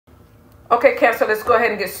Okay, Cancer, let's go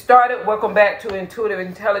ahead and get started. Welcome back to Intuitive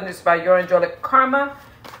Intelligence by your Angelic Karma.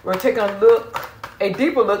 We're taking a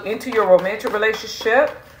deeper look into your romantic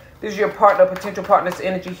relationship. This is your partner, potential partner's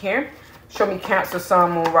energy here. Show me Cancer,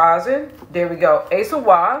 Sun, Moon, Rising. There we go. Ace of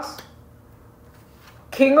Wands.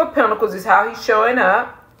 King of Pentacles is how he's showing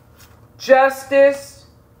up. Justice.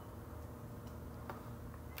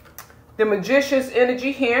 The Magician's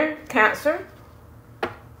energy here, Cancer.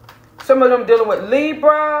 Some of them dealing with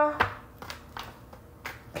Libra.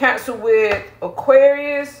 Cancer with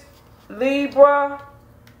Aquarius, Libra.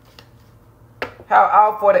 How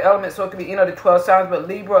out for the elements, so it could be, the 12 signs, but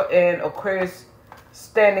Libra and Aquarius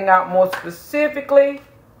standing out more specifically.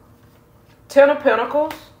 10 of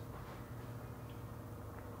Pentacles.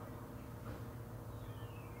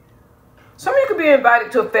 Some of you could be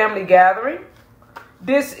invited to a family gathering.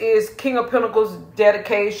 This is King of Pentacles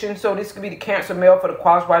dedication, so this could be the Cancer male for the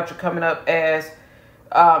qualifiers watcher coming up as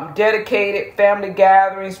dedicated family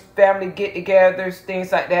gatherings, family get-togethers,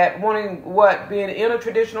 things like that. Wanting what? Being in a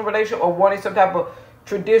traditional relationship or wanting some type of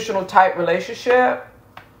traditional type relationship.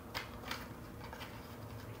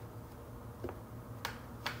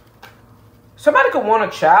 Somebody could want a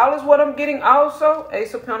child is what I'm getting also.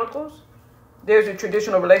 Ace of Pentacles. There's a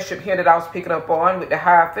traditional relationship here that I was picking up on with the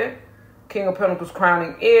Hierophant. King of Pentacles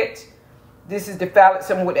crowning it. This is the phallic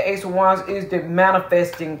symbol with the Ace of Wands is the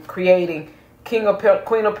manifesting, creating. Queen of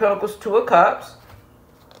Pentacles, Two of Cups.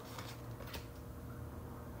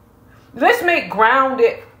 Let's make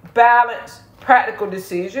grounded, balanced, practical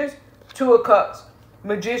decisions. Two of Cups.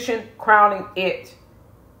 Magician crowning it.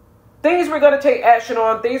 Things we're going to take action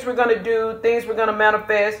on. Things we're going to do. Things we're going to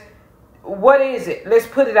manifest. What is it? Let's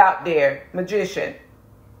put it out there. Magician.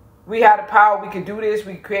 We have the power. We can do this.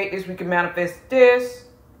 We can create this. We can manifest this.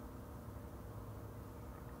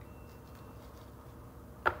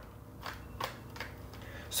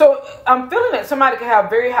 So I'm feeling that somebody can have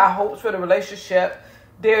very high hopes for the relationship.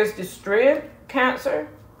 There's the strength, Cancer.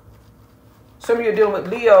 Some of you are dealing with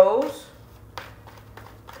Leos.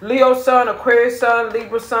 Leo sun, Aquarius sun,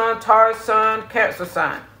 Libra sun, Taurus sun, Cancer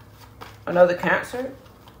sun. Another Cancer.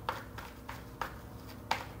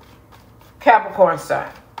 Capricorn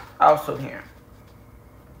sun. Also here.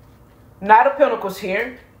 Knight of Pentacles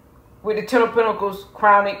here. With the 10 of Pentacles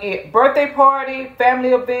crowning it. Birthday party, family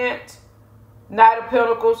event. Knight of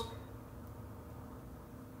Pentacles.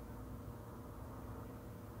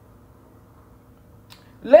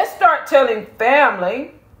 Let's start telling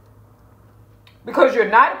family, because your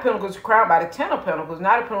Knight of Pentacles is crowned by the 10 of Pentacles.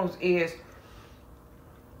 Knight of Pentacles is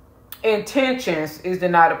intentions, is the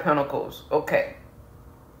Knight of Pentacles. Okay.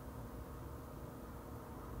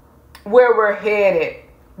 Where we're headed,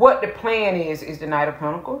 what the plan is the Knight of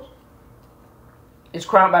Pentacles. It's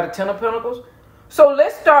crowned by the 10 of Pentacles. So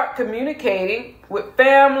let's start communicating with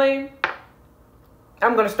family.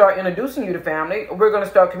 I'm going to start introducing you to family. We're going to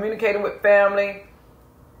start communicating with family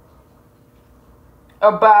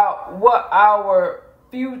about what our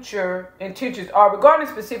future intentions are regarding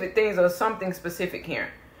specific things or something specific here.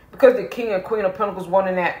 Because the King and Queen of Pentacles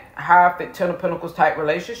wanting that Hierophant 10 of Pentacles type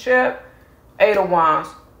relationship. 8 of Wands.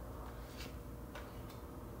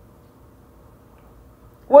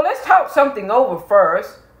 Well, let's talk something over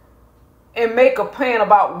first. And make a plan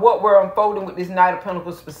about what we're unfolding with this Knight of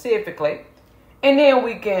Pentacles specifically. And then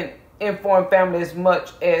we can inform family as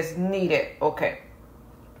much as needed. Okay.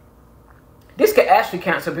 This could actually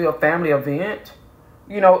Cancer be a family event.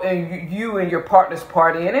 And you and your partner's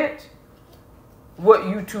part in it. What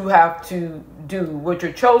you two have to do. What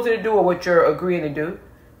you're chosen to do or what you're agreeing to do.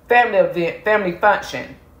 Family event, family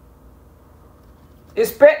function.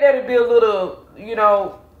 Expect there to be a little,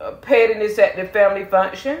 pettiness at the family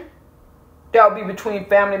function. That would be between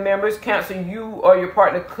family members. Cancer, you or your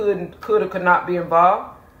partner could or could not be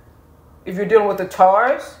involved. If you're dealing with the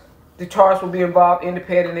Taurus will be involved in the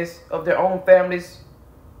pettiness of their own family's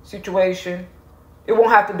situation. It won't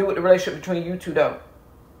have to do with the relationship between you two, though.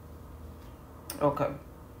 Okay.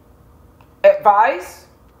 Advice.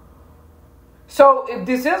 So if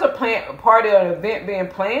this is a party or an event being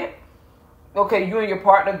planned, okay, you and your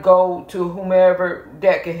partner go to whomever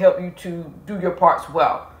that can help you to do your parts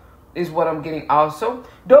well. Is what I'm getting also.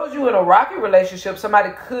 Those of you in a rocky relationship,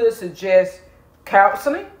 somebody could suggest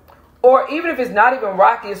counseling. Or even if it's not even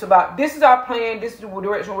rocky, it's about, this is our plan, this is the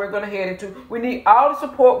direction we're going to head into. We need all the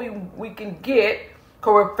support we can get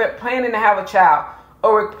because we're planning to have a child.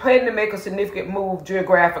 Or we're planning to make a significant move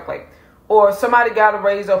geographically. Or somebody got a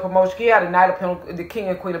raise or promotion. He had a Knight of Pentacles, the King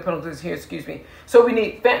and Queen of Pentacles here, excuse me. So we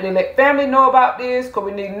need family, let family know about this because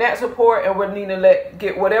we need that support and we're needing to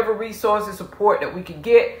get whatever resources, support that we can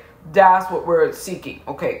get. That's what we're seeking.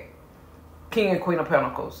 Okay. King and Queen of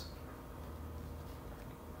Pentacles.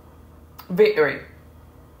 victory.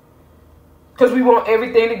 Because we want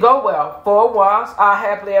everything to go well. 4 of Wands, our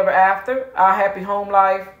happily ever after, our happy home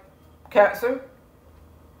life, Cancer.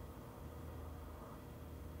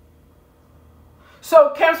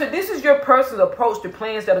 So, Cancer, this is your person's approach to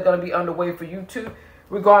plans that are going to be underway for you two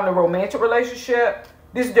regarding a romantic relationship.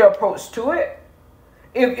 This is their approach to it.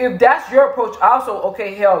 If that's your approach also,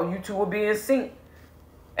 okay, hell, you two will be in sync.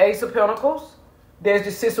 Ace of Pentacles. There's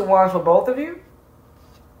the Six of Wands for both of you.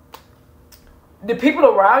 The people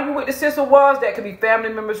around you with the Six of Wands, that could be family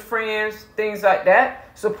members, friends, things like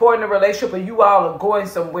that, supporting the relationship, but you all are going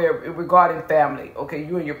somewhere regarding family. Okay,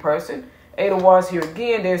 you and your person. Eight of Wands here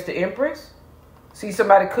again. There's the Empress. See,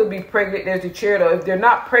 somebody could be pregnant. There's the Chariot. Or if they're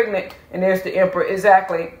not pregnant, and there's the Emperor.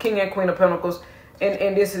 Exactly. King and Queen of Pentacles.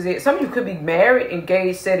 And this is it. Some of you could be married,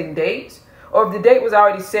 engaged, setting dates. Or if the date was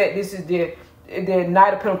already set, this is the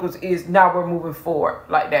Knight of Pentacles is now we're moving forward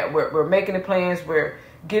like that. We're making the plans. We're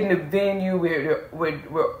getting the venue. We're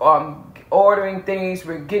ordering things.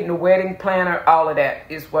 We're getting the wedding planner. All of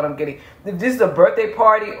that is what I'm getting. If this is a birthday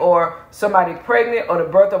party or somebody pregnant or the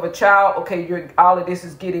birth of a child, okay, all of this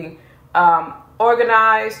is getting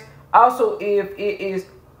organized. Also, if it is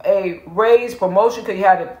a raise, promotion, because you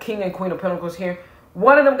have the King and Queen of Pentacles here.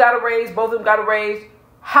 One of them got a raise, both of them got a raise.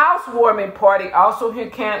 Housewarming party, also here,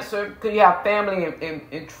 Cancer, because you have family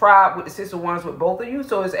and tribe with the Six of Wands with both of you.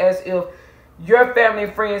 So it's as if your family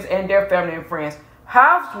and friends and their family and friends.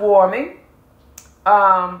 Housewarming,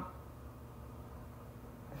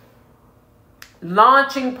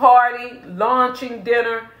 launching party, launching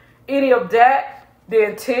dinner, any of that,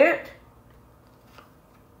 the intent.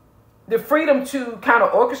 The freedom to kind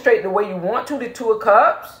of orchestrate the way you want to, the Two of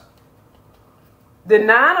Cups. The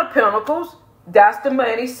Nine of Pentacles, that's the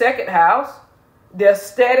money, second house. The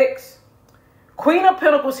aesthetics. Queen of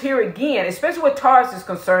Pentacles here again, especially with Taurus is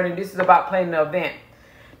concerned, and this is about planning the event.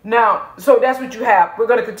 Now, so that's what you have. We're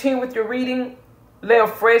going to continue with your reading. Lay a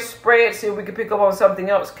fresh spread, see if we can pick up on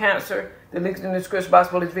something else, Cancer. The link's in the description box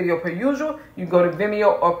for this video per usual. You can go to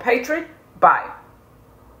Vimeo or Patreon. Bye.